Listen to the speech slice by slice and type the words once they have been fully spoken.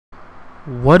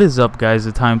What is up, guys?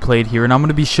 The Time Played here, and I'm going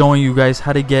to be showing you guys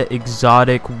how to get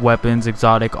exotic weapons,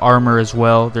 exotic armor as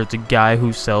well. There's a guy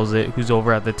who sells it, who's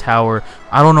over at the tower.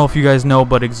 I don't know if you guys know,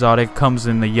 but exotic comes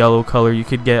in the yellow color. You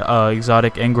could get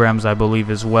exotic engrams, I believe,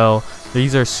 as well.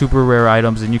 These are super rare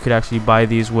items, and you could actually buy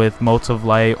these with motes of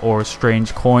light or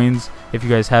strange coins. If you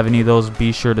guys have any of those,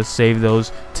 be sure to save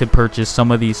those to purchase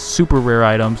some of these super rare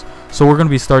items. So we're going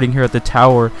to be starting here at the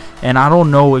tower, and I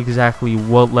don't know exactly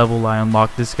what level I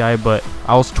unlocked this guy, but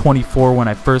I was 24 when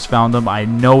I first found him. I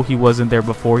know he wasn't there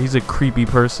before. He's a creepy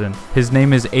person. His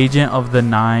name is Agent of the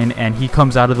Nine, and he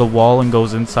comes out of the wall and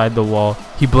goes inside the wall.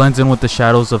 He blends in with the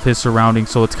shadows of his surroundings,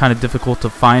 so it's kind of difficult to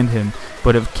find him.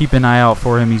 But keep an eye out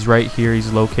for him. He's right here.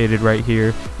 He's located right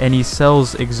here, and he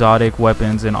sells exotic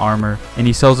weapons and armor, and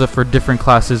he sells it for different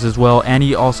classes as well. And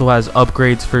he also has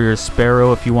upgrades for your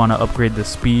Sparrow if you want to upgrade the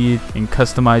speed and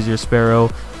customize your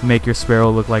Sparrow, make your Sparrow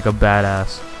look like a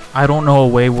badass. I don't know a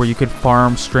way where you could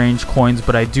farm strange coins,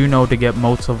 but I do know to get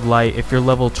motes of light. If you're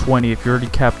level 20, if you're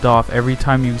already capped off, every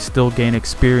time you still gain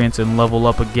experience and level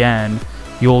up again,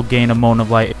 you'll gain a mote of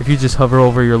light. If you just hover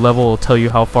over your level, it'll tell you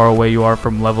how far away you are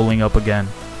from leveling up again.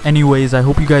 Anyways, I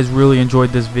hope you guys really enjoyed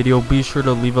this video. Be sure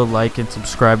to leave a like and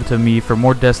subscribe to me for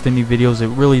more Destiny videos. It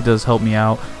really does help me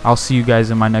out. I'll see you guys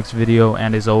in my next video,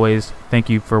 and as always, thank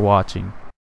you for watching.